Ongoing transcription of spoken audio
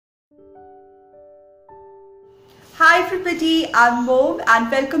Hi everybody, I'm Mom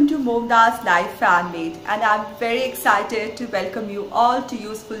and welcome to MomDas Live Fanmade, and I'm very excited to welcome you all to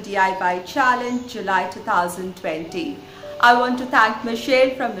Useful DIY Challenge July 2020. I want to thank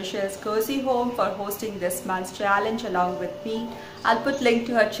Michelle from Michelle's Cozy Home for hosting this month's challenge along with me. I'll put link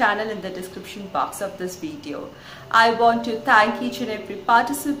to her channel in the description box of this video. I want to thank each and every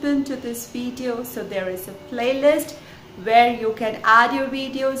participant to this video. So there is a playlist where you can add your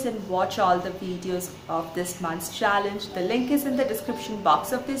videos and watch all the videos of this month's challenge. The link is in the description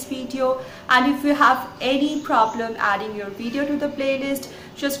box of this video, and if you have any problem adding your video to the playlist,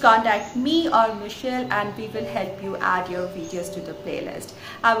 just contact me or Michelle and we will help you add your videos to the playlist.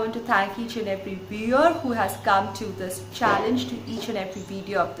 I want to thank each and every viewer who has come to this challenge, to each and every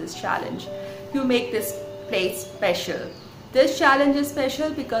video of this challenge. You make this place special. This challenge is special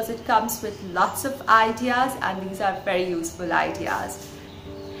because it comes with lots of ideas, and these are very useful ideas.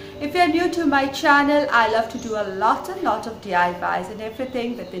 If you're new to my channel, I love to do a lot of DIYs and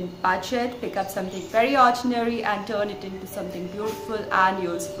everything within budget. Pick up something very ordinary and turn it into something beautiful and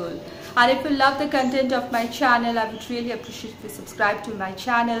useful. And if you love the content of my channel, I would really appreciate if you subscribe to my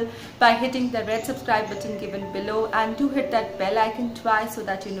channel by hitting the red subscribe button given below, and do hit that bell icon twice so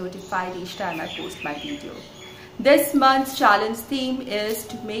that you're notified each time I post my video. This month's challenge theme is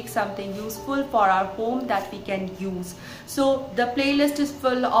to make something useful for our home that we can use. So the playlist is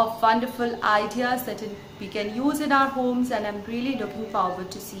full of wonderful ideas that we can use in our homes, and I'm really looking forward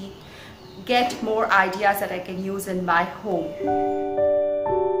to get more ideas that I can use in my home.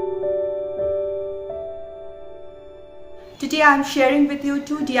 Today I'm sharing with you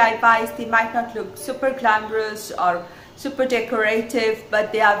two DIYs. They might not look super glamorous or super decorative,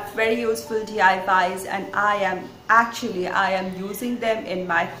 but they are very useful DIYs, and I am using them in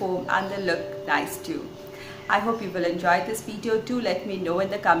my home and they look nice too. I hope you will enjoy this video. Do let me know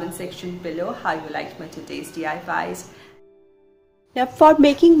in the comment section below how you liked my today's DIYs. Now for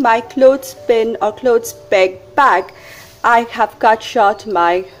making my clothespin or clothes peg bag, I have cut short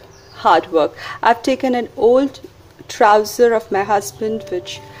my hard work. I've taken an old trouser of my husband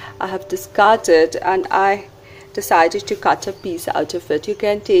which I have discarded, and I decided to cut a piece out of it. You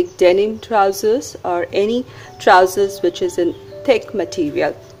can take denim trousers or any trousers which is in thick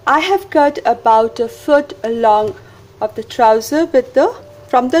material. I have cut about a foot long of the trouser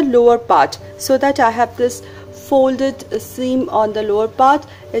from the lower part, so that I have this folded seam on the lower part.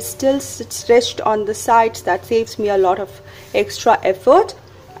 It still stretched on the sides. That saves me a lot of extra effort.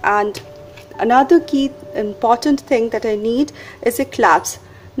 And another key important thing that I need is a clasp.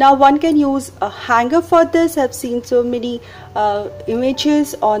 Now one can use a hanger for this. I've seen so many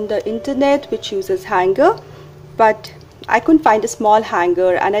images on the internet which uses hanger, but I couldn't find a small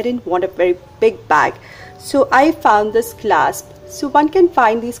hanger and I didn't want a very big bag, so I found this clasp. So one can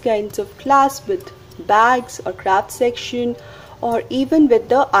find these kinds of clasps with bags or craft section, or even with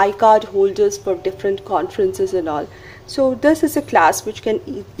the iCard holders for different conferences and all. So this is a clasp which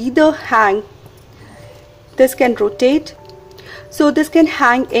can either hang, this can rotate, so this can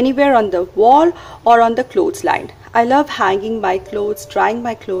hang anywhere on the wall or on the clothesline. I love hanging my clothes, drying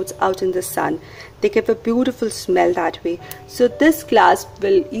my clothes out in the sun. They give a beautiful smell that way. So this clasp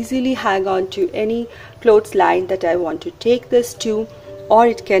will easily hang on to any clothesline that I want to take this to, or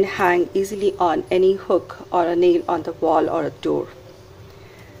it can hang easily on any hook or a nail on the wall or a door.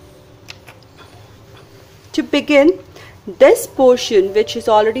 To begin, this portion which is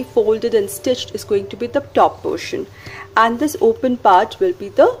already folded and stitched is going to be the top portion, and this open part will be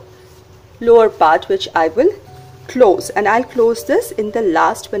the lower part which I will close, and I'll close this in the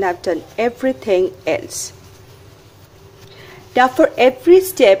last when I've done everything else. Now for every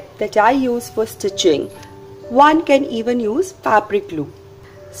step that I use for stitching, one can even use fabric glue.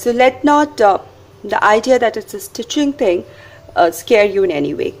 So let not the idea that it's a stitching thing scare you in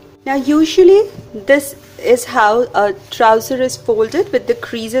any way. Now usually this is how a trouser is folded, with the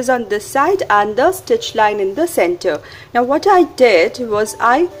creases on this side and the stitch line in the center. Now what I did was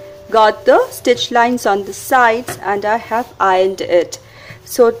I got the stitch lines on the sides and I have ironed it,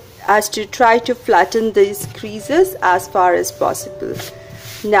 so as to try to flatten these creases as far as possible.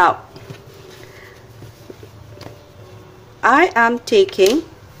 Now I am taking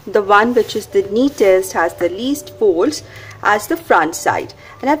the one which is the neatest, has the least folds, as the front side,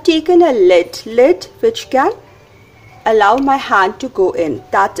 and I've taken a lid which can allow my hand to go in.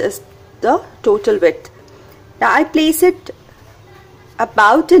 That is the total width. Now I place it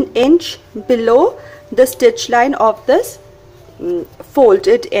about an inch below the stitch line of this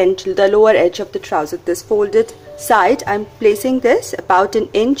folded end, the lower edge of the trouser, this folded side. I'm placing this about an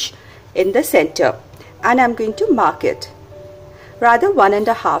inch in the center, and I'm going to mark it rather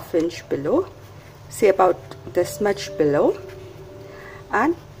 1.5 inch below. say about this much below,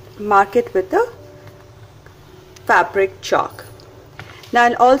 and mark it with the fabric chalk. Now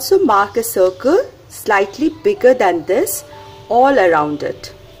I'll also mark a circle slightly bigger than this all around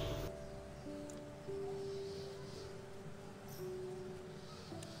it.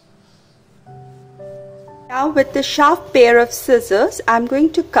 Now with the sharp pair of scissors, I'm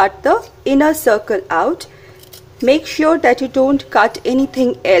going to cut the inner circle out. Make sure that you don't cut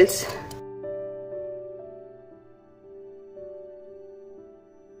anything else.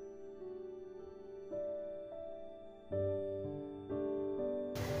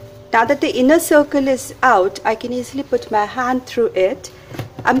 Now that the inner circle is out, I can easily put my hand through it.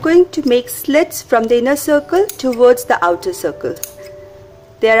 I'm going to make slits from the inner circle towards the outer circle.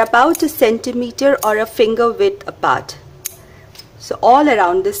 They are about a centimeter or a finger width apart. So all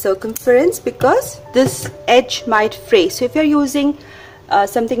around the circumference, because this edge might fray. So if you're using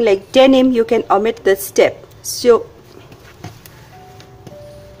something like denim, you can omit this step. So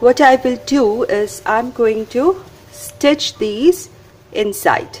what I will do is I'm going to stitch these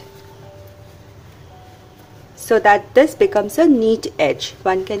inside, so that this becomes a neat edge.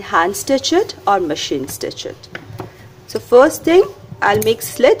 One can hand stitch it or machine stitch it. So first thing, I'll make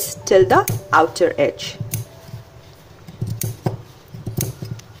slits till the outer edge.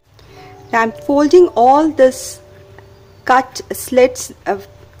 Now I'm folding all this cut slits of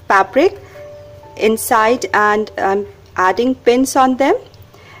fabric inside, and I'm adding pins on them.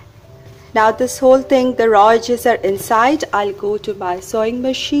 Now this whole thing, the raw edges are inside. I'll go to my sewing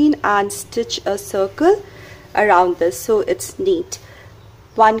machine and stitch a circle around this so it's neat.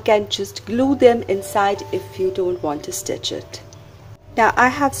 One can just glue them inside if you don't want to stitch it. Now I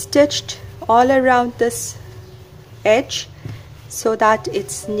have stitched all around this edge so that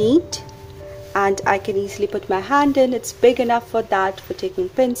it's neat, and I can easily put my hand in. It's big enough for that, for taking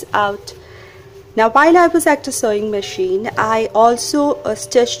pins out. Now while I was at the sewing machine, I also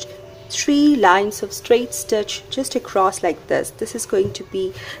stitched 3 lines of straight stitch just across like this. This is going to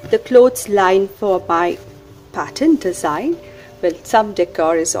be the clothes line for my pattern design. Well, some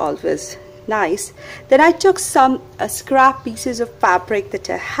decor is always nice. Then I took some scrap pieces of fabric that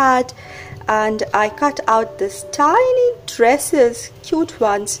I had, and I cut out this tiny dresses, cute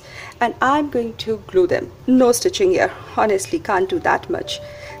ones, and I'm going to glue them. No stitching here, honestly can't do that much.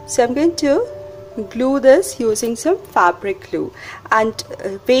 So I'm going to glue this using some fabric glue and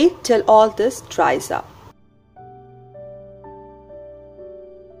wait till all this dries up.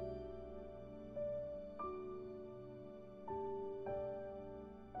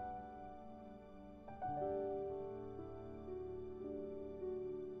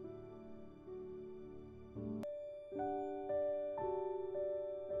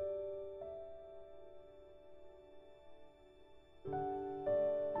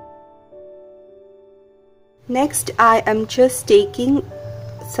 Next, I am just taking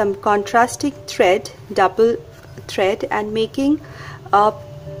some contrasting thread, double thread, and making a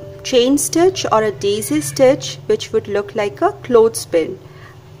chain stitch or a daisy stitch which would look like a clothespin.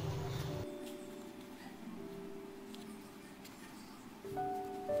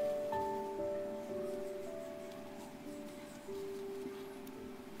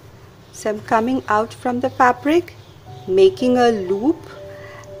 So I'm coming out from the fabric, making a loop,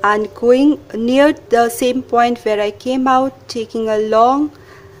 and going near the same point where I came out, taking a long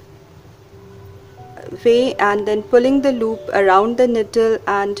way and then pulling the loop around the needle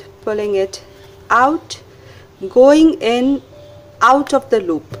and pulling it out, going in out of the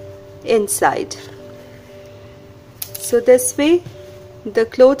loop inside. So this way the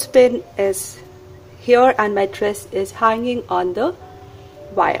clothespin is here and my dress is hanging on the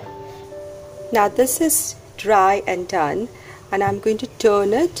wire. Now this is dry and done, and I'm going to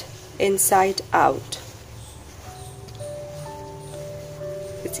turn it inside out.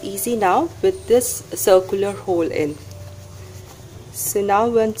 It's easy now with this circular hole in. So now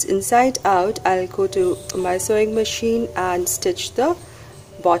once inside out, I'll go to my sewing machine and stitch the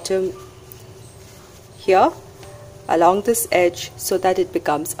bottom here along this edge so that it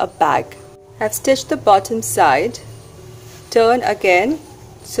becomes a bag. I've stitched the bottom side, turn again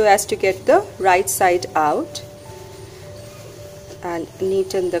so as to get the right side out, and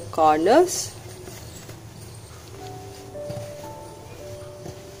neaten the corners.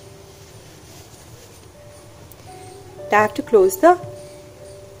 Now I have to close the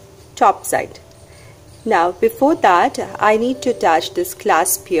top side. Now before that, I need to attach this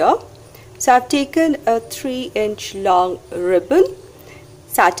clasp here. So I've taken a 3-inch long ribbon,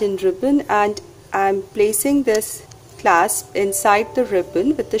 satin ribbon, and I'm placing this clasp inside the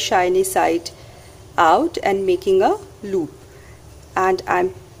ribbon with the shiny side out and making a loop. And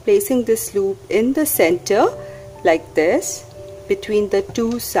I'm placing this loop in the center like this, between the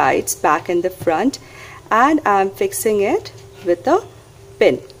two sides, back and the front, and I'm fixing it with a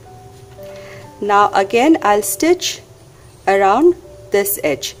pin. Now again I'll stitch around this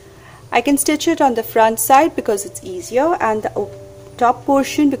edge. I can stitch it on the front side because it's easier, and the top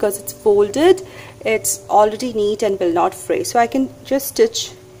portion, because it's folded, it's already neat and will not fray, so I can just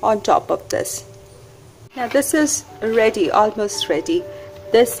stitch on top of this. Now this is ready, almost ready.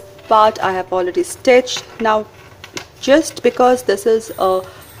 This part I have already stitched. Now just because this is a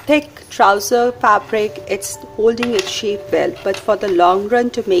thick trouser fabric, it's holding its shape well, but for the long run,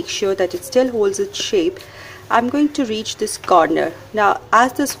 to make sure that it still holds its shape, I'm going to reach this corner. Now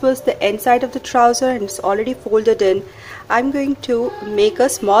as this was the end side of the trouser and it's already folded in, I'm going to make a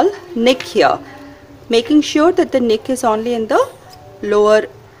small nick here, making sure that the nick is only in the lower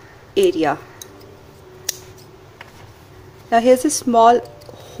area. Now here's a small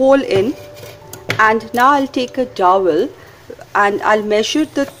hole in, and now I'll take a dowel and I'll measure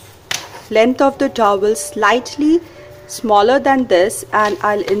the length of the dowel slightly smaller than this, and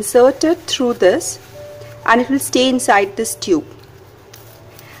I'll insert it through this, and it will stay inside this tube,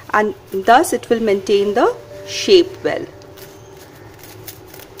 and thus it will maintain the shape well.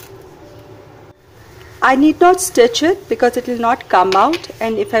 I need not stitch it because it will not come out,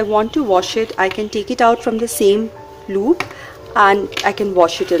 and if I want to wash it, I can take it out from the same loop and I can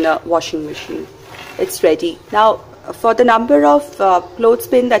wash it in a washing machine. It's ready. Now for the number of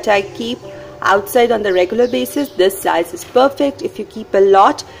clothespin that I keep outside on the regular basis, this size is perfect. If you keep a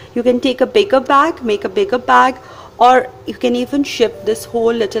lot, you can take a bigger bag, make a bigger bag, or you can even shift this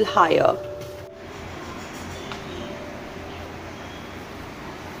hole little higher.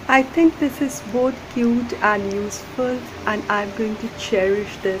 I think this is both cute and useful, and I'm going to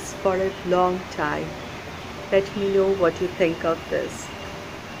cherish this for a long time. Let me know what you think of this.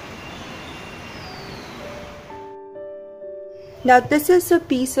 Now this is a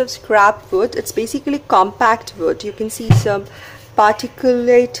piece of scrap wood. It's basically compact wood. You can see some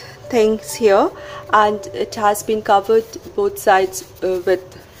particulate things here, and it has been covered both sides with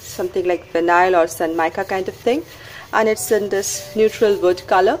something like vinyl or sun mica kind of thing, and it's in this neutral wood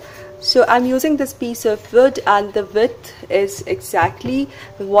color. So I'm using this piece of wood, and the width is exactly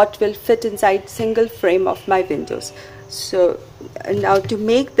what will fit inside single frame of my windows. So now to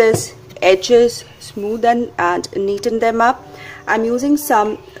make this edges smooth and neaten them up, I'm using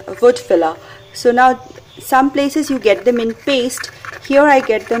some wood filler. So now some places you get them in paste, here I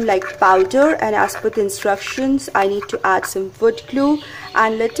get them like powder, and as per the instructions I need to add some wood glue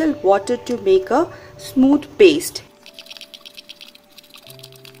and little water to make a smooth paste.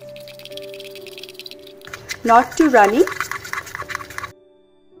 Not too runny.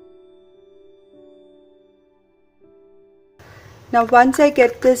 Now once I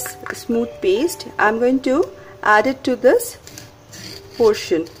get this smooth paste, I'm going to add it to this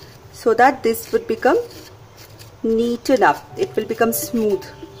portion so that this would become neaten up. It will become smooth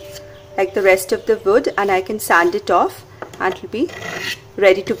like the rest of the wood, and I can sand it off and it will be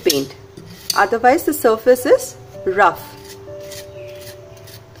ready to paint. Otherwise the surface is rough.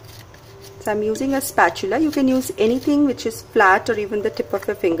 So I'm using a spatula. You can use anything which is flat or even the tip of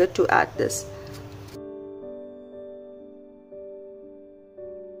your finger to add this.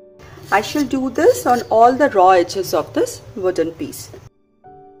 I shall do this on all the raw edges of this wooden piece.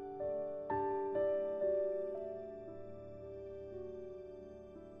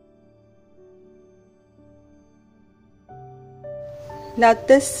 Now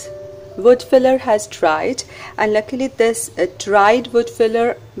this wood filler has dried, and luckily this dried wood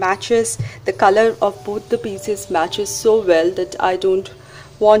filler matches the color of both the pieces, matches so well that I don't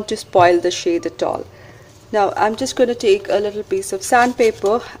want to spoil the shade at all. Now I'm just going to take a little piece of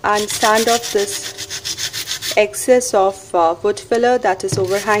sandpaper and sand off this excess of wood filler that is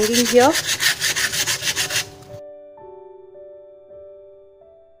overhanging here.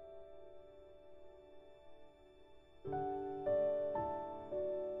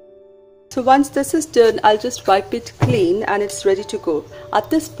 So once this is done, I'll just wipe it clean and it's ready to go. At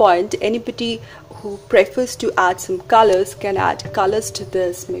this point, anybody who prefers to add some colors can add colors to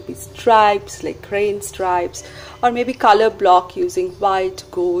this, maybe stripes like rain stripes, or maybe color block using white,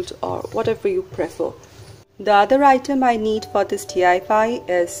 gold, or whatever you prefer. The other item I need for this DIY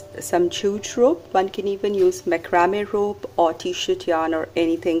is some jute rope. One can even use macrame rope or t-shirt yarn or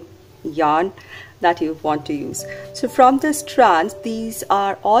anything yarn that you want to use. So from the strands, these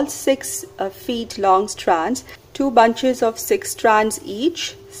are all 6 feet long strands, 2 bunches of 6 strands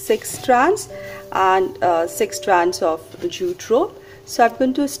each, 6 strands and 6 strands of jute rope. So I'm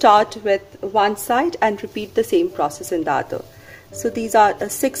going to start with one side and repeat the same process in the other. So these are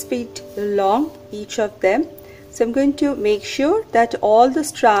 6 feet long, each of them. So I'm going to make sure that all the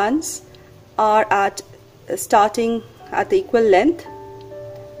strands are at starting at the equal length,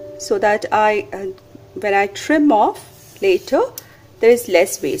 so that when I trim off later, there is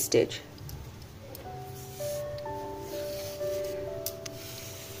less wastage.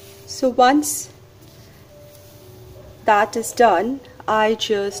 So once that is done, I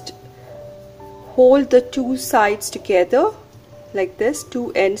just hold the two sides together like this,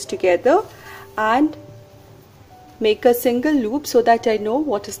 two ends together, and make a single loop so that I know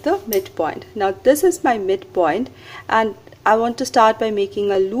what is the midpoint. Now this is my midpoint, and I want to start by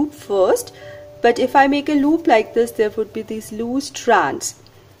making a loop first, but if I make a loop like this, there would be these loose strands.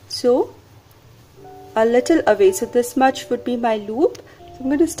 So a little away, so this much would be my loop. So I'm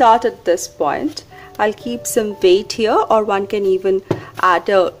going to start at this point. I'll keep some weight here, or one can even add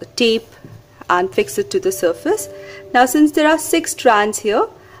a tape and fix it to the surface. Now since there are 6 strands here,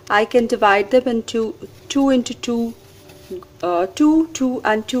 I can divide them into 2 and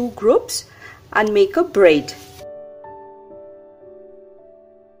 2 groups and make a braid.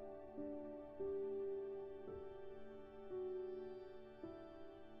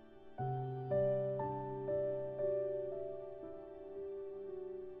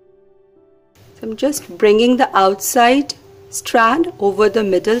 So I'm just bringing the outside strand over the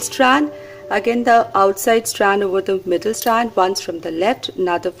middle strand. Again, the outside strand over the middle strand, once from the left,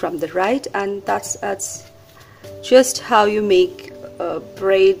 another from the right, and that's just how you make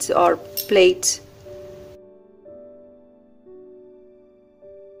braids or plaits.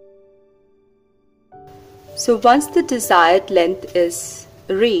 So once the desired length is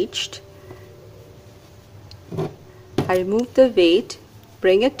reached, I remove the weight,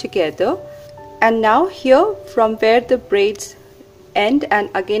 bring it together, and now here from where the braids end and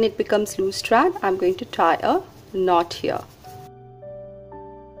again it becomes loose strand, I'm going to tie a knot here.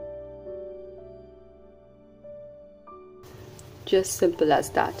 Just simple as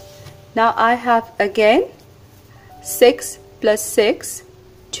that. Now I have again 6 plus 6,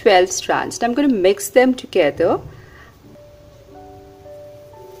 12 strands. Now I'm going to mix them together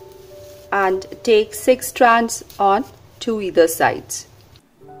and take 6 strands on to either sides.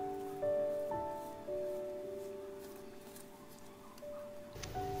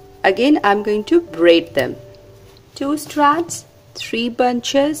 Again, I'm going to braid them. 2 strands, 3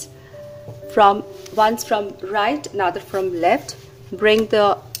 bunches, one's from right, another from left. Bring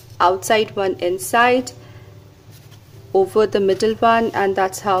the outside one inside, over the middle one, and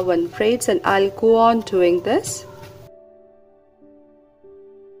that's how one braids, and I'll go on doing this.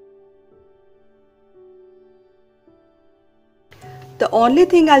 The only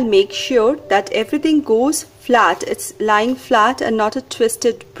thing I'll make sure that everything goes flat, it's lying flat and not a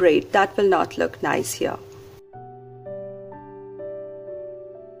twisted braid. That will not look nice here.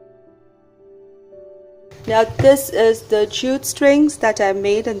 Now this is the jute strings that I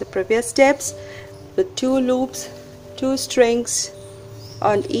made in the previous steps, with 2 loops, 2 strings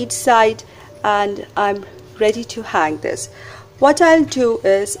on each side, and I'm ready to hang this. What I'll do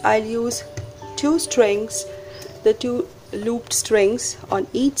is I'll use 2 strings, the 2 looped strings on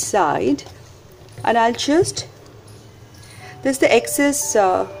each side, and I'll just, this is the excess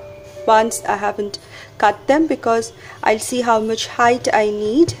ones, I haven't cut them because I'll see how much height I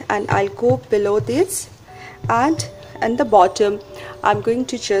need, and I'll go below this, and at the bottom I'm going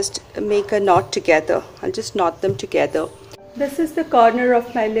to just make a knot together. I'll just knot them together. This is the corner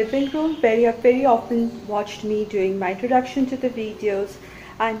of my living room where you have very often watched me doing my introduction to the videos,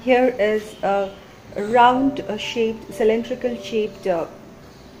 and here is a round shaped, cylindrical shaped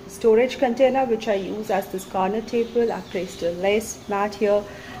storage container which I use as this corner table. I've placed a lace mat here,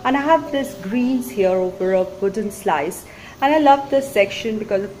 and I have this greens here over a wooden slice, and I love this section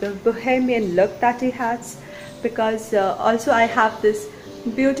because of the bohemian look that it has, because also I have this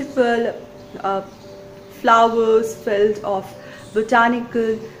beautiful flowers filled of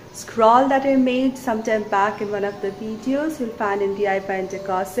botanical scroll that I made sometime back in one of the videos you'll find in DIY and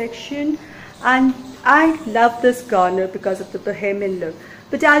decor section. And I love this corner because of the bohemian look.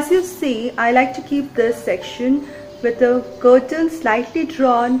 But as you see, I like to keep this section with the curtain slightly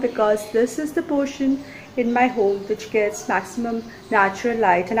drawn, because this is the portion in my home which gets maximum natural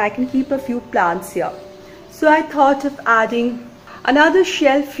light, and I can keep a few plants here. So I thought of adding another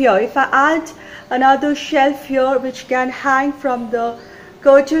shelf here. If I add another shelf here which can hang from the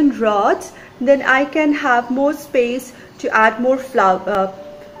curtain rods, then I can have more space to add more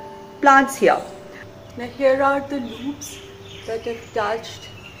plants here. Now here are the loops that I've touched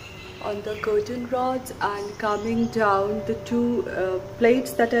on the curtain rods, and coming down the 2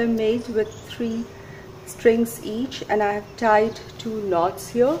 plates that I made with 3 strings each, and I have tied 2 knots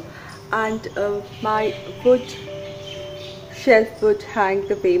here, and my wood shelf would hang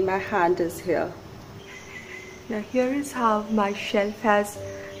the way my hand is here. Now here is how my shelf has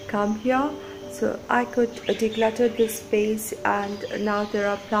come here. So I could declutter this space, and now there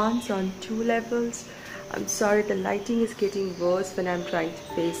are plants on 2 levels. I'm sorry, the lighting is getting worse when I'm trying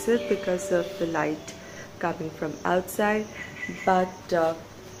to face it because of the light coming from outside, but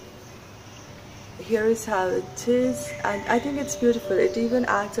here is how it is, and I think it's beautiful. It even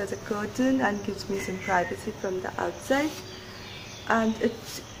acts as a curtain and gives me some privacy from the outside, and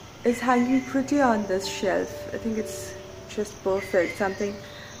it is hanging pretty on this shelf. I think it's just perfect, something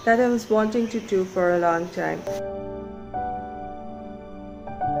that I was wanting to do for a long time.